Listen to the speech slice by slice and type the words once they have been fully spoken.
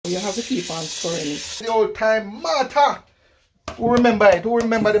you have to keep on stirring it. The old time mortar. Who remember it? Who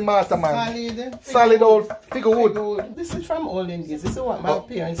remember the mortar, man? Solid old figure wood. This is from olden days. This is what my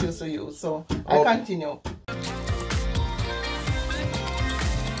parents used to use. So I continue.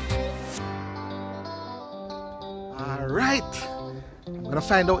 Alright. I'm gonna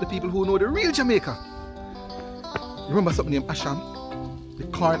find out the people who know the real Jamaica. You remember something named Asham? The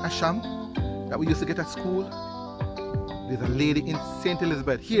corn Asham that we used to get at school? There's a lady in St.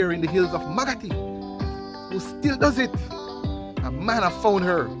 Elizabeth here in the hills of Magati who still does it. And man, I found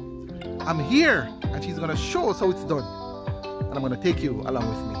her. I'm here and she's gonna show us how it's done. And I'm gonna take you along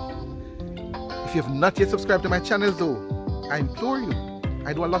with me. If you have not yet subscribed to my channel though, I implore you.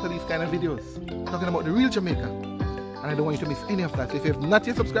 I do a lot of these kind of videos talking about the real Jamaica. And I don't want you to miss any of that. So if you have not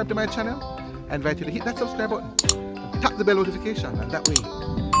yet subscribed to my channel, I invite you to hit that subscribe button and tap the bell notification, and that way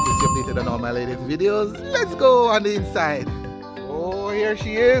you'll be updated on all my latest videos. Let's go on the inside. Oh, here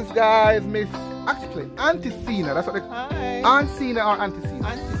she is, guys. Miss, actually, Aunty Cena. That's what they call her. Aunty Cena or Aunty Cena?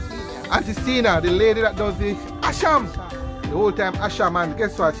 Aunty Cena. Aunty Cena, the lady that does the Asham. The whole time Asham, and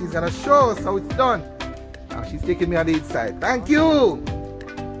guess what? She's gonna show us how it's done. Now she's taking me on the inside. Thank you.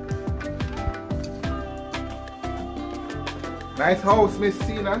 Nice house, Miss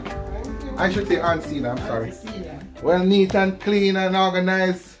Cena. I should say Aunt Cena, I'm sorry. Well, neat and clean and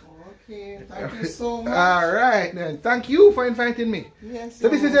organized. Okay, thank you so much. Alright then, thank you for inviting me. Yes. So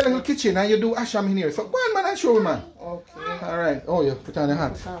this is your little kitchen and you do Asham in here. So go on, man, and show me, man. Okay. Alright, oh, you put on your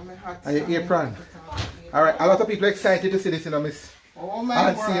hat. Put on my hat. And your apron. Alright, a lot of people are excited to see this, you know, Miss. Oh my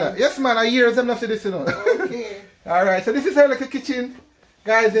Aunt Cena. Yes, man, I hear them not see this, you know. Okay. Alright, so this is our little kitchen,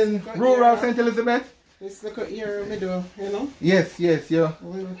 guys, in rural St. Elizabeth. This look at here we do, you know? Yes, your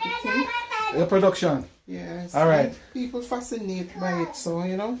production. Yes. Alright. People fascinate by it, so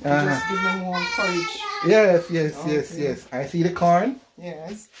you know, just give them more courage. Yes. I see the corn.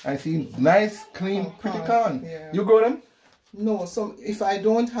 Yes. I see nice, clean, pretty corn. Yeah. You grow them? No, so if I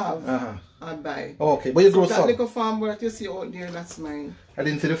don't have, I buy. Okay, but you grow some. That little farm that you see out there, that's mine. I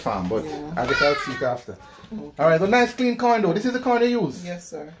didn't see the farm, but I guess I'll see it after. Okay. Alright, so nice, clean corn though. This is the corn they use? Yes,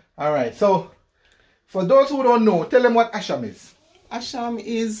 sir. Alright, so for those who don't know, tell them what Asham is. Asham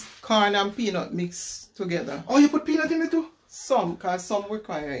is corn and peanut mixed together. Oh, you put peanut in it too? Some, because some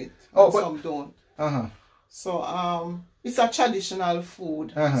require it, but some don't. So, it's a traditional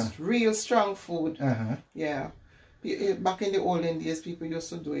food. It's real strong food. Yeah. Back in the olden days, people used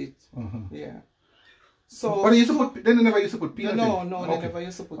to do it. Yeah. So, but they used to put, they never used to put peanut in? No, they never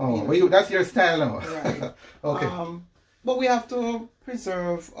used to put peanut. Well, that's your style now. Right. Okay. But we have to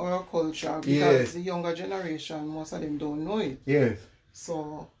preserve our culture because the younger generation, most of them don't know it. Yes.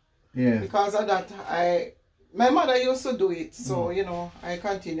 So, because of that, my mother used to do it. So, you know, I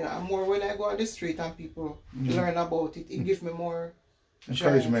continue. And more when I go on the street and people learn about it, it gives me more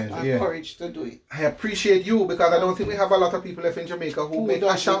encouragement and courage to do it. I appreciate you because I don't think we have a lot of people left in Jamaica who make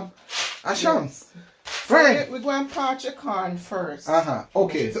Asham. Asham. Yes. Right. So we're going to parch a corn first.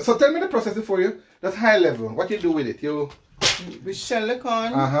 Okay. So tell me the process before you. That's high level. What you do with it? We shell the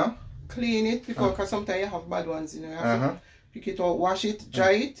corn, clean it because sometimes you have bad ones, you know. You have to pick it out, wash it,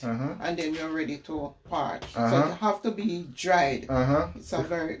 dry it, and then you're ready to parch. So you have to be dried. It's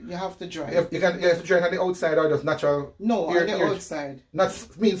a you have to dry it. You have to dry it on the outside or just natural? No, on the outside.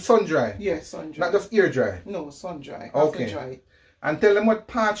 Not means sun dry? Yes, sun dry. Not just air dry? No, sun dry. Okay. Have to dry it. And tell them what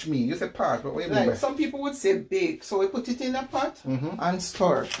parch means. You said parch, but what do you mean by? Some people would say bake. So we put it in a pot and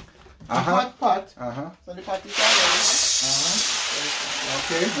stir. A hot pot. So the pot is already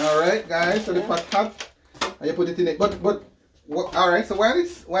Okay, alright guys, so the pot hot and you put it in it. But alright, so while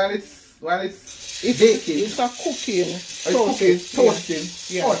it's baking. It's a cooking. Toasting.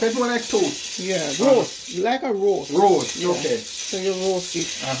 Yeah. Oh, that's more like toast. Yeah, roast. Like a roast. Roast, okay. So you roast it.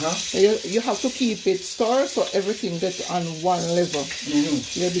 So you have to keep it stirred so everything gets on one level.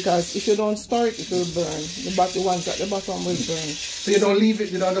 Yeah, because if you don't stir it, it will burn. The ones at the bottom will burn. So you don't leave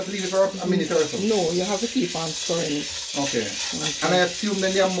it, you don't have to leave it for a minute or so? No, you have to keep on stirring it. Okay. And I assume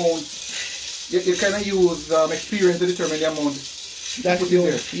then the amount, you kind of use experience to determine the amount that you put in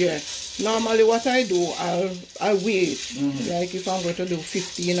there. Yeah. Normally what I do, I'll weigh it. Like if I'm going to do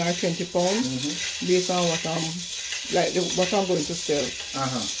 15 or 20 pounds, based on what I'm going to sell.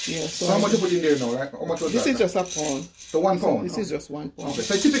 Yeah. So how much you put in there now? Like, how much was this is just a pound. So 1 pound? This is just 1 pound. Okay.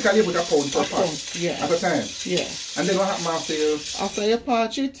 So typically you put a pound per pot? Yeah. At a time? Yeah. And then what happens after you? After you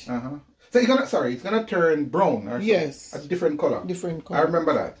parch it. So it's gonna turn brown or yes. A different color. Different color. I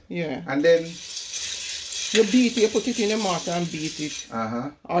remember that. Yeah. And then you beat it, you put it in a mortar and beat it.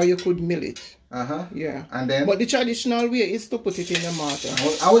 Or you could mill it. Yeah. And then? But the traditional way is to put it in a mortar.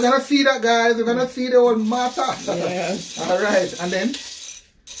 We're gonna see that, guys. We're gonna see the old mortar. Yes. Alright. And then?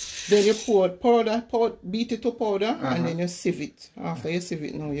 Then you beat it to powder, and then you sieve it. After you sieve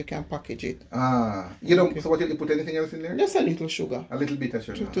it, now you can package it. You don't. So what you put anything else in there? Just a little sugar. A little bit of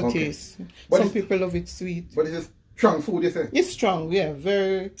sugar. To taste. But some people love it sweet. But it's strong food, you say? It's strong, yeah,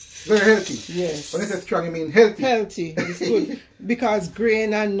 very healthy. Yes. When you say strong, you mean healthy. Healthy. It's good because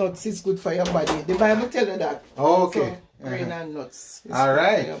grain and nuts is good for your body. The Bible tells you that. Okay. So, grain and nuts is all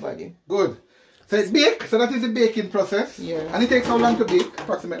right. good for your body. Good. So it's baked. So that is the baking process. Yeah. And it takes how long to bake,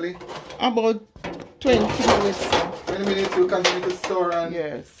 approximately? About 20 minutes. 20 minutes you continue to stir and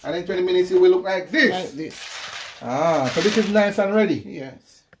yes. And in 20 minutes it will look like this. Like this. So this is nice and ready.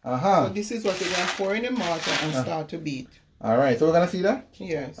 Yes. So this is what you're going to pour in the mortar and start to beat. Alright, so we're gonna see that?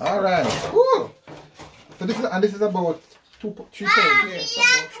 Yes. Alright, cool. So this is about 3 pounds. Yes,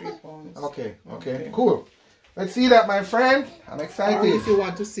 about 3 pounds. Okay, cool. Let's see that, my friend. I'm excited. Or if you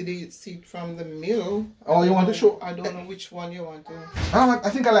want to see it from the mill. Oh, you want to show? I don't know which one you want to. I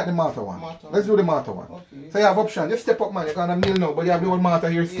think I like the mortar one. Let's do the mortar one. Okay. So you have option. Just step up, man. You can't mill now, but you have the old mortar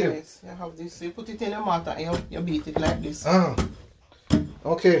here still. Yes, you have this. So you put it in the mortar and you beat it like this.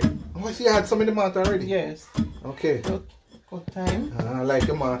 Okay. Oh, I see you had some in the mortar already. Yes. Okay. Good time. I like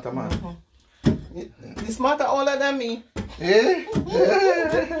the mortar, man. This mortar older than me. Yeah?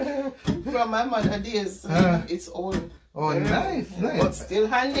 From my mother days. It's old. Oh, nice. But still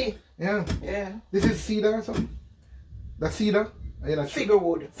handy. Yeah. Yeah. This is cedar or something? That's cedar? Figure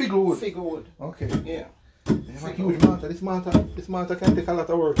wood. Figure wood. Figure wood. Okay. Yeah. Huge mortar. This mortar can take a lot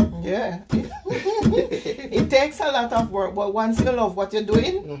of work. Yeah. It takes a lot of work, but once you love what you're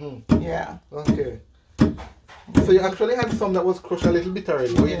doing, yeah. Okay. So you actually had some that was crushed a little bit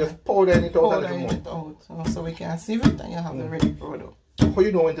already, or you just powdered it out a little more? So we can sieve it and you have the ready product. How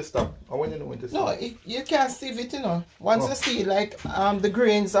you know when to stop? Or when you know when to stop? No, you can sieve it, you know. Once you see like the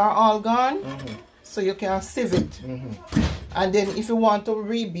grains are all gone, so you can sieve it. And then if you want to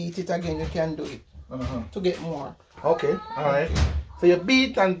rebeat it again, you can do it to get more. Okay, alright. So you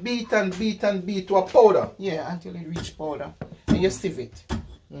beat and beat and beat and beat to a powder? Yeah, until it reach powder. And you sieve it.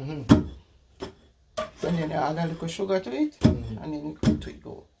 And then you add a little sugar to it, and then it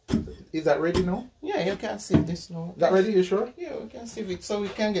go. Is that ready now? Yeah, you can sieve this now. That ready, you sure? Yeah, we can sieve it so we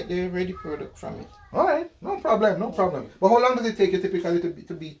can get the ready product from it. Alright, no problem. But how long does it take you typically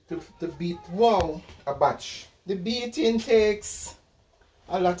to beat a batch? The beating takes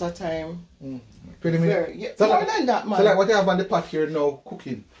a lot of time. 20 minutes? Yeah, so more than that, man. So like what you have on the pot here now,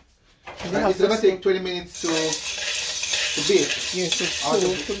 cooking. It's going to take 20 minutes to bake. Yeah,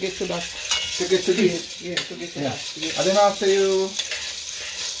 to get to that. To get to this. Yeah, to get to that. Yeah. And then after you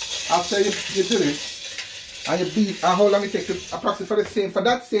do this, and you beat, and how long it takes to approximately for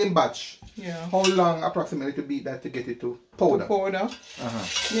that same batch? Yeah. How long approximately to beat that to get it to powder? To powder?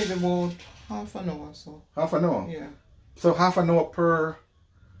 Maybe about half an hour or so. Half an hour? Yeah. So half an hour per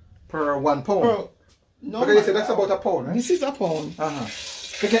 1 pound? No, because you say that's about a pound, right? This is a pound.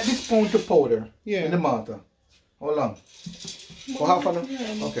 To get this pound to powder in the mortar, how long? For half an hour?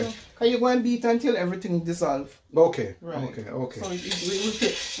 Yeah, okay. Can you go and beat until everything dissolves? Okay. Right. Okay. So it will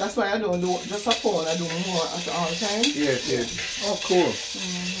take, that's why I don't do just a pound, I do more at all times. Yes. Oh, cool.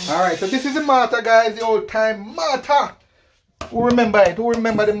 Alright, so this is the mortar, guys, the old time mortar. Who remember it? Who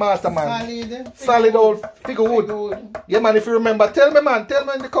remember the mortar, man? Solid old figure wood. Yeah, man, if you remember, tell me, man. Tell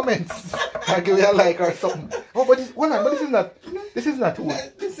me in the comments. I'll give you a like or something. Oh, but this is not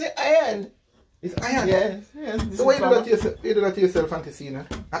wood. This is iron. It's iron? Yes. So why you do that to yourself, Aunty Cena?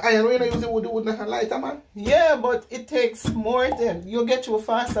 Iron, when you use the wood not lighter, man? Yeah, but it takes more time. You'll get you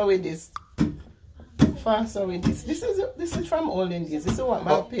faster with this. This is from olden days. This is what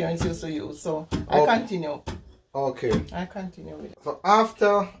my parents used to use. So I continue. Okay. I continue with it. So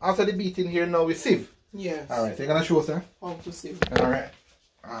after the beating here now we sieve? Yes. Alright, so you're gonna show us, sir? How to sieve. Alright,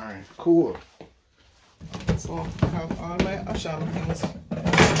 cool. So I have all my Asham things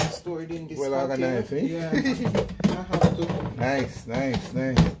stored in this well organized, eh? Yeah. I have to. Nice.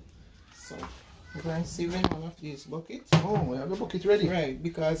 So I'm going to sieve in one of these buckets. Oh, we have the bucket ready. Right,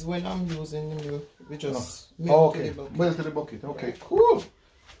 because when I'm using the milk, we just melt to the bucket. Melt to the bucket. Okay, right. Cool.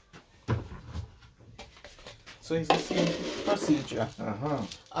 So it's the same procedure.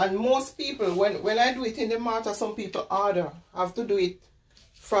 And most people, when I do it in the mortar, some people have to do it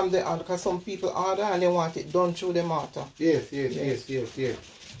from the other, because some people order and they want it done through the mortar. Yes.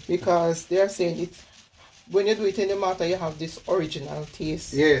 Because they're saying it, when you do it in the mortar, you have this original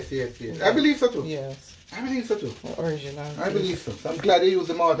taste. Yes. I believe so too. Yes. I believe so too. The original. I believe so. I'm glad they use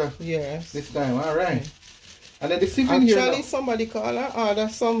the mortar. Yes. This time, alright. And then the sieving here. Actually, somebody call her order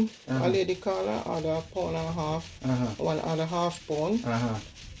a lady call her order 1.5 pounds, one other half pound,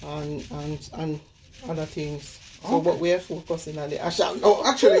 and other things. So, but we are focusing on the Asham. Oh,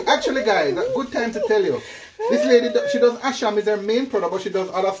 actually, guys, a good time to tell you. This lady, she does Asham is her main product, but she does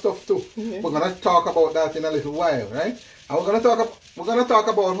other stuff too. Yeah. We're gonna talk about that in a little while, right? And we're gonna talk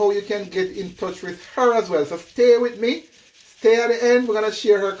about how you can get in touch with her as well. So stay with me. Stay at the end. We're gonna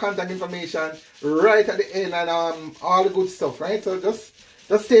share her contact information right at the end and all the good stuff, right? So just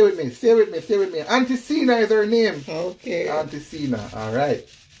stay with me. Stay with me. Aunty Cena is her name. Okay. Aunty Cena. All right.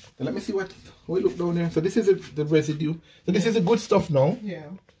 So let me see what we look down there. So this is the residue. So this is the good stuff now. Yeah.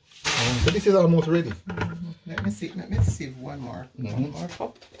 So this is almost ready. Let me see one more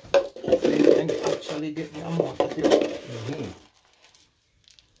cup. So you can actually get the amount of it.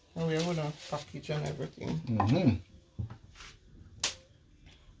 And we're gonna package and everything.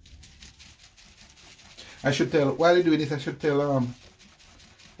 I should tell, while you're doing this, I should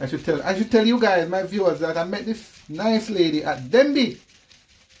tell you guys, my viewers, that I met this nice lady at Denby.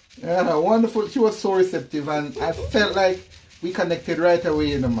 Yeah, wonderful. She was so receptive and I felt like we connected right away,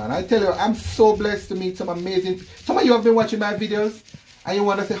 you know, man. I tell you, I'm so blessed to meet some amazing, some of you have been watching my videos and you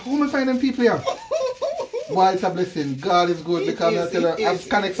want to say, how am I finding people here? Why, it's a blessing. God is good, because I tell you, I've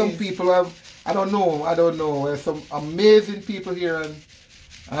connected some people I don't know. There's some amazing people here, and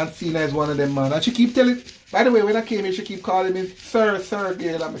Aunty Cena is one of them, man. And she keep telling, by the way, when I came here, she keep calling me, sir,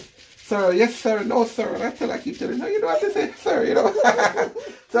 girl. I'm sir, yes, sir, no, sir. And I keep telling her, no, you don't have to say, sir, you know.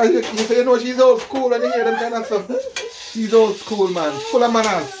 So you say, you know, she's old school, and you hear them kind of stuff. She's old school, man. Full of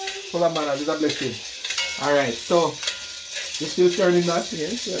manners. It's a blessing. All right, so you're still turning that?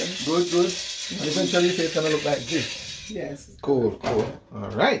 Yes, Good. And eventually it's going to look like this. Yes. Cool. All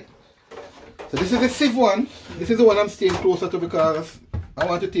right. So this is the sieve one. This is the one I'm staying closer to because I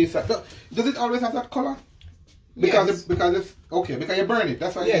want to taste that. Does it always have that color? Because it's okay, because you burn it.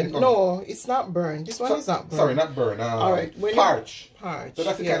 That's why you no, it's not burned. This one is not burned. Sorry, not burned. All right. Parched. So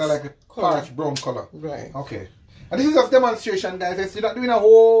that's kind of like a parched brown color. Right. Okay. And this is just demonstration, guys. She's not doing a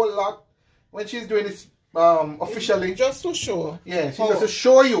whole lot when she's doing this officially. Just to show. Yeah, she's just to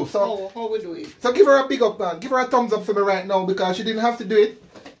show you. So how we do it. So give her a big up, man. Give her a thumbs up for me right now because she didn't have to do it,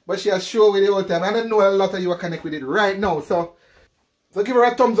 but she has shown with it all the time. And I know a lot of you are connected with it right now. So give her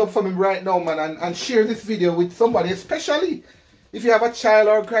a thumbs up for me right now, man, and share this video with somebody, especially if you have a child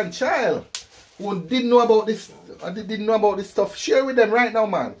or a grandchild who didn't know about this or didn't know about this stuff. Share with them right now,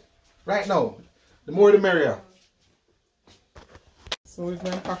 man. Right now. The more the merrier. So we're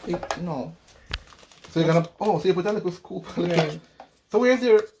going to pack it now. So you're gonna so you put a little scoop. Right. So where's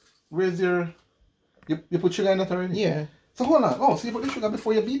your you put sugar in that already? Yeah. So hold on. So you put the sugar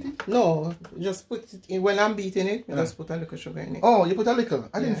before you beat it? No, just put it in. When I'm beating it, just put a little sugar in it. Oh, you put a little?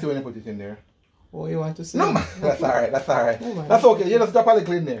 I didn't see when you put it in there. Oh, you want to see? No, that's alright. No, that's okay. You just drop a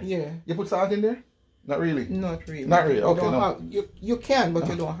little in there. Yeah. You put salt in there? Not really. Not really. Not really. Okay. You can, but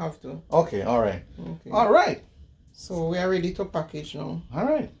you don't have to. Okay. All right. Okay. All right. So we are ready to package now. All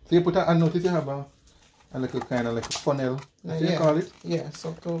right. So you put I notice you have a little kind of like a funnel. That's what you call it? Yeah.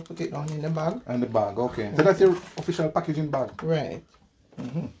 So to put it down in the bag. And the bag. Okay. So that's your official packaging bag. Right.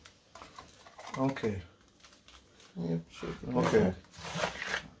 Okay. Yep, okay.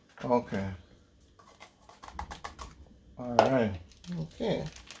 Okay. All right. Okay.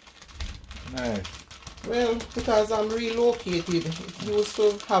 Nice. Well, because I'm relocated, it used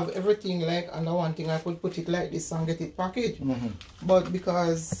to have everything like under one thing. I could put it like this and get it packaged. But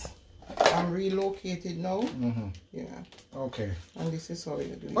because I'm relocated now, yeah. Okay. And this is how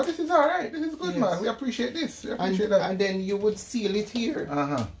you do it. But this is all right. This is good, man. We appreciate this. We appreciate that. And then you would seal it here.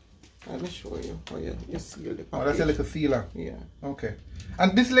 Let me show you how you seal the package. Oh, that's a little sealer. Yeah. Okay.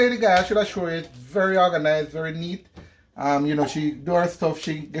 And this lady, guys, I should assure you, very organized, very neat. You know, she do her stuff,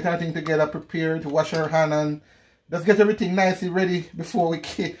 she get everything together, prepared to wash her hand and just get everything nicely ready before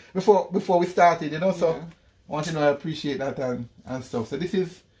we started, you know. So I want you to know I appreciate that and stuff. So this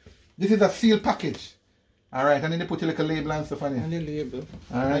is a sealed package. Alright, and then they put a little label and stuff on it. And the label.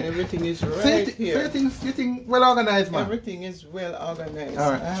 Alright. And everything is right here. So you think well organized, man? Everything is well organized.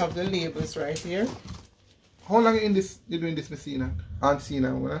 Alright. I have the labels right here. How long you doing this, Miss Cena? Aunty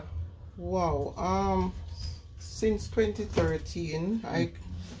Cena, what? Wow. Since 2013.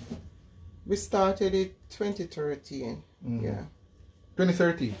 We started it 2013. Yeah.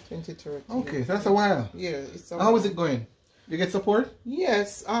 2013? 2013. Okay, so that's a while. Yeah, it's a How is it going? You get support?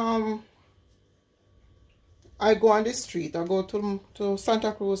 Yes. I go on the street. I go to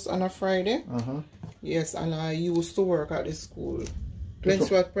Santa Cruz on a Friday. Yes, and I used to work at the school.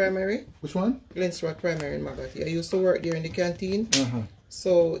 Glensworth Primary. Which one? Glensworth Primary in Magati. I used to work there in the canteen.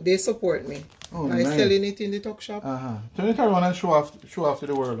 So they support me. Oh, I'm nice. selling it in the tuck shop. Turn it around and show off to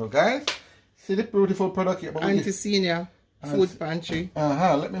the world, guys. See the beautiful product here. Aunty Cena food pantry.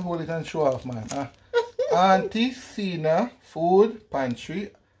 Let me hold it and show off, man. Aunty Cena Food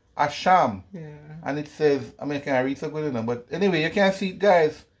Pantry, Asham. Yeah. And it says, I mean, I can't read so good enough, but anyway, you can see it,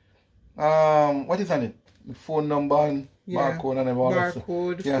 guys. What is on it? The phone number and barcode and all that.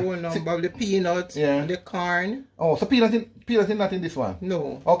 Barcode, phone number, the peanuts, the corn. Oh, so peanut is not in this one?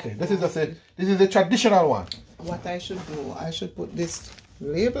 No. Okay, this is a traditional one. What I should do, I should put this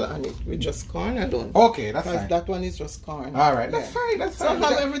label on it with just corn alone. Okay, that's fine. Because that one is just corn. Alright, that's fine, that's fine. So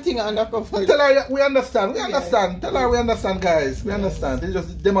I have everything under cover. Tell her we understand, Tell her we understand, guys. We understand. It's just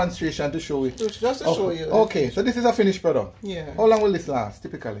a demonstration to show you. Just to show you. Okay, so this is a finished product. Yeah. How long will this last,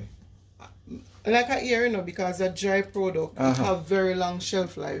 typically? Like a year, you know, because a dry product have very long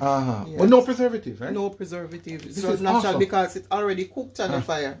shelf life. Yes. But no preservative, right? No preservative. It's This is natural awesome. because it's already cooked on the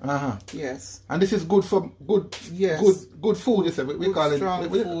fire. Yes. And this is good for good food, you say. We call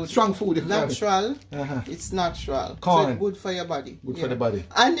it strong food. Natural. It's natural. Corn. So it's good for your body. Good for the body.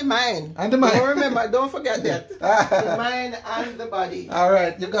 And the mind. And the mind. Don't remember, don't forget that. The mind and the body.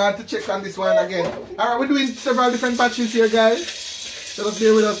 Alright, you're going to have to check on this one again. Alright, we're doing several different batches here, guys. So let's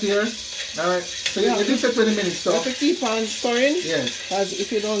bear with us here. Alright, so you did say 20 minutes, so. You have to keep on stirring. Yes. Because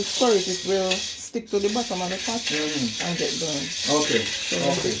if you don't stir it, it will stick to the bottom of the pot and get burned. Okay. So you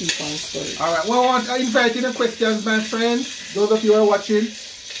have to keep on stirring. Alright, well, I want to invite you to questions, my friends. Those of you who are watching,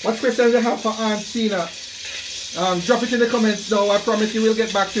 what questions you have for Aunty Cena? Drop it in the comments now. I promise you we'll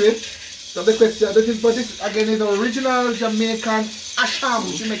get back to it. So the question, this again is original Jamaican Asham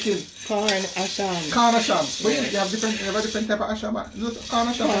she making. Corn Asham. Corn Asham. But you have a different type of Asham. Corn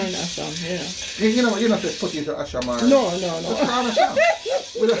Asham. Corn Asham, yeah. You know say potato Asham or No. Corn Asham.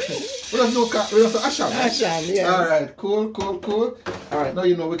 We don't say Asham. Asham, yeah. Alright, cool. Alright, now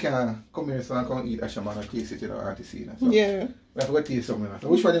you know we can come here so I can eat Asham and taste it, Aunty Cena. So yeah. we have to go taste something. So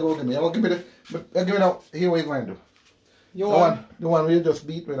which one you go give me? Give me the here what you going to do. The one where you just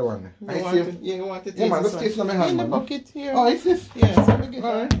beat with the one. You want to taste man, let's taste it on my hand, in the man. bucket here. Oh, it's this? Yes, let me get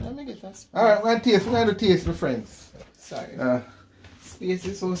that. Let me get that. Alright, we're going to taste, my friends. Sorry. Space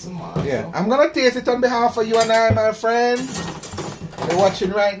is so small. Yeah, so. I'm going to taste it on behalf of you and I, my friends. You're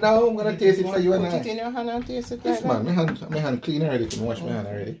watching right now. I'm going to taste it for you and I. Put it in your hand and taste it Yes, man. My hand clean already. You can wash my hand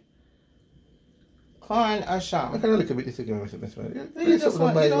already. Corn Asham. I can look a bit this again. You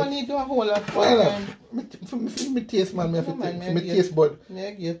don't need to do a whole lot of corn. Me taste, man. Me taste bud.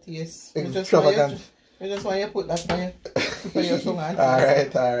 Yeah, give taste. Extravagant. I just want you to put that for your tongue.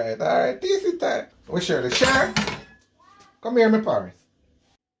 Alright. Taste it time. We share the share. Come here, my Paris.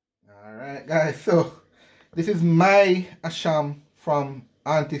 Alright, guys. So, this is my Asham from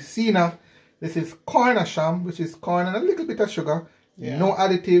Aunty Cena. This is corn Asham, which is corn and a little bit of sugar. Yeah. No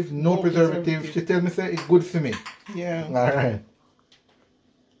additive, no preservative. She tell me say it's good for me. Yeah. Alright.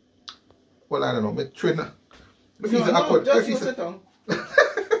 Well, I don't know. But trade now. Just use the tongue.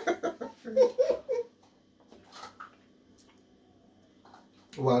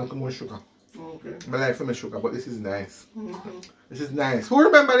 Well, look more sugar. Okay. I like for my sugar, but this is nice. This is nice. Who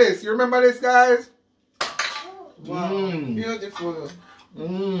remember this? You remember this, guys? Wow. Beautiful.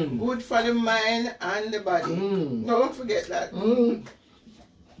 Good for the mind and the body. No, don't forget that.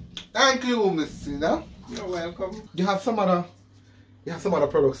 Thank you, Miss Cena. You're welcome. You have some other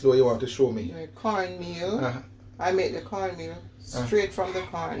products though you want to show me. Cornmeal. I make the cornmeal straight from the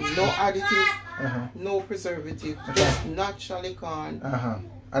corn. No additive, no preservative. Just naturally corn.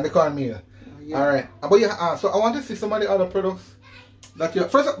 And the cornmeal. Alright. But so I want to see some of the other products that you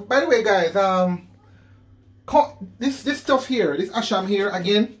first. By the way, guys, this stuff here, this Asham here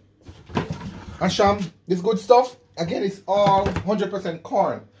again, Asham, this good stuff again, it's all 100%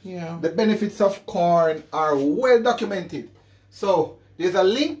 corn. Yeah. The benefits of corn are well documented. So there's a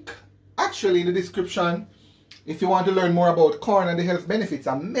link actually in the description if you want to learn more about corn and the health benefits,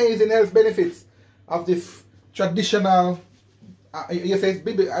 amazing health benefits of this traditional. You say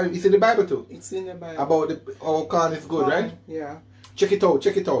it's in the Bible too. It's in the Bible. About how corn is good, right? Yeah. Check it out.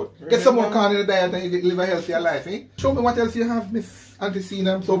 Get some more corn in the diet and you live a healthier life, eh? Show me what else you have, Miss Aunty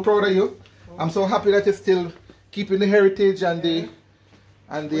Cena. I'm so proud of you. I'm so happy that you're still keeping the heritage and the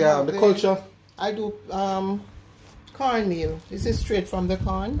culture. I do cornmeal. This is straight from the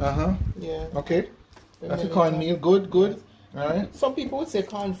corn. Yeah. Okay. That's the cornmeal. Good. Alright. Some people would say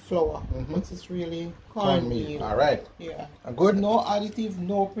corn flour, but it's really cornmeal. Alright. Yeah. Good. No additive,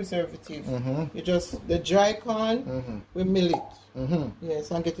 no preservative. You just the dry corn, we mill it.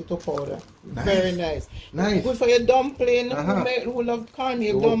 Yes, and get it to powder. Nice. Very nice. Nice. Good for your dumpling. Who love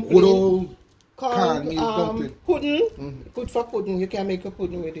cornmeal dumpling? Good old cornmeal dumpling. Pudding. Good for pudding. You can make a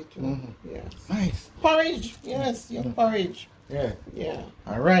pudding with it too. Yes. Nice. Porridge. Yes, your porridge. Yeah.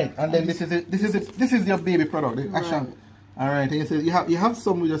 Alright. And then this is your baby product, the Asham. Alright. And you say you have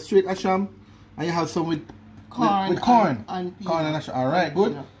some with your straight Asham, And you have some with corn. With corn. And corn and Asham. Alright,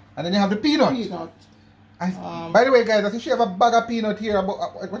 good. Peanut. And then you have the peanut. By the way, guys, I think she have a bag of peanut here.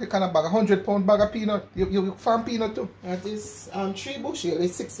 About what kind of bag? 100-pound bag of peanut. You farm peanut too? That is 3 bushel.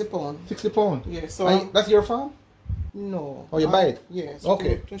 It's 60 pounds. 60 pounds. Yeah. So that's your farm? No. Oh, you buy it? Yes.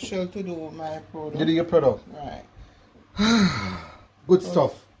 Okay. To Shell to do my product. You do your product. Right. Good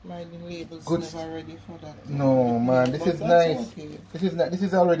stuff. My labels Good. Never ready for that. No man, this is nice. Okay. This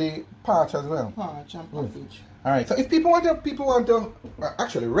is already parched as well. Parched and packaged. All right. So if people want to,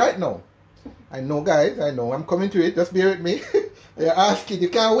 actually right now, I know guys, I know I'm coming to it. Just bear with me. You're asking. You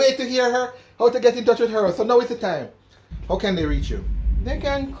can't wait to hear her. How to get in touch with her. So now is the time. How can they reach you? They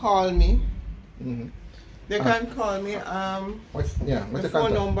can call me. Mm-hmm. They can call me. What's the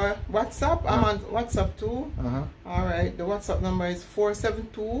phone number? WhatsApp. I'm on WhatsApp too. All right. The WhatsApp number is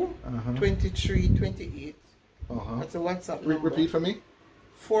 472-2328. That's the WhatsApp number. Repeat for me.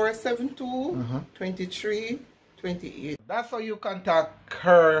 472-2328. That's how you contact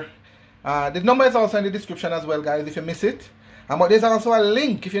her. The number is also in the description as well, guys, if you miss it. But there's also a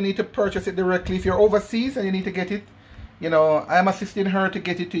link if you need to purchase it directly. If you're overseas and you need to get it, you know, I'm assisting her to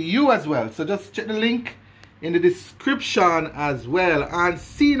get it to you as well. So just check the link in the description as well. And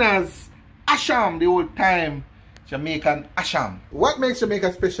Cena's Asham, the old time Jamaican Asham. What makes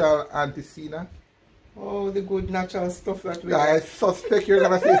Jamaica special, Aunty Cena? Oh, the good natural stuff that we I suspect you're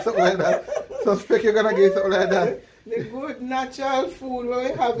gonna say something like that. Suspect you're gonna get something like that. The good natural food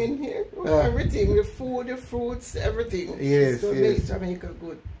we have in here. Everything, the food, the fruits, everything. Yes, so yes. make Jamaica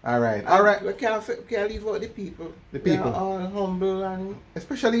good. Alright, alright. We can't leave out the people. The people. They are all humble and...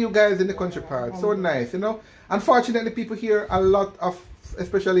 Especially you guys in the country part. So nice, you know. Unfortunately, people hear a lot of,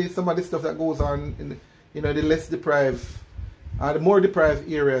 especially some of the stuff that goes on in the, you know, the less deprived, the more deprived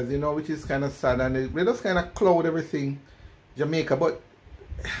areas, you know, which is kind of sad. And they just kind of cloud everything Jamaica. But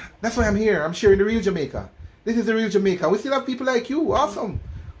that's why I'm here. I'm sharing the real Jamaica. This is the real Jamaica. We still have people like you. Awesome.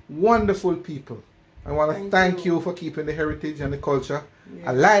 Wonderful people. I want to thank you for keeping the heritage and the culture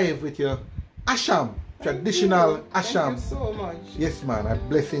alive with your Asham. Traditional Asham. Thank you so much. Yes, man.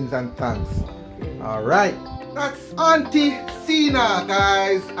 Blessings and thanks. Alright. That's Aunty Cena,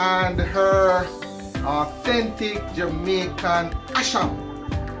 guys. And her authentic Jamaican Asham.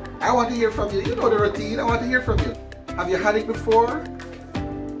 I want to hear from you. You know the routine. I want to hear from you. Have you had it before?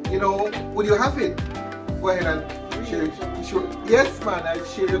 You know, would you have it? Go ahead and share it. Yes, man, I'll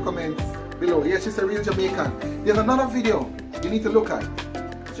share your comments below. Yes, she's a real Jamaican. There's another video you need to look at.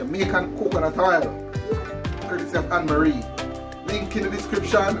 Jamaican coconut oil. Courtesy of Anne-Marie. Link in the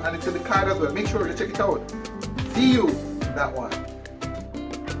description and it's in the card as well. Make sure you check it out. See you in that one.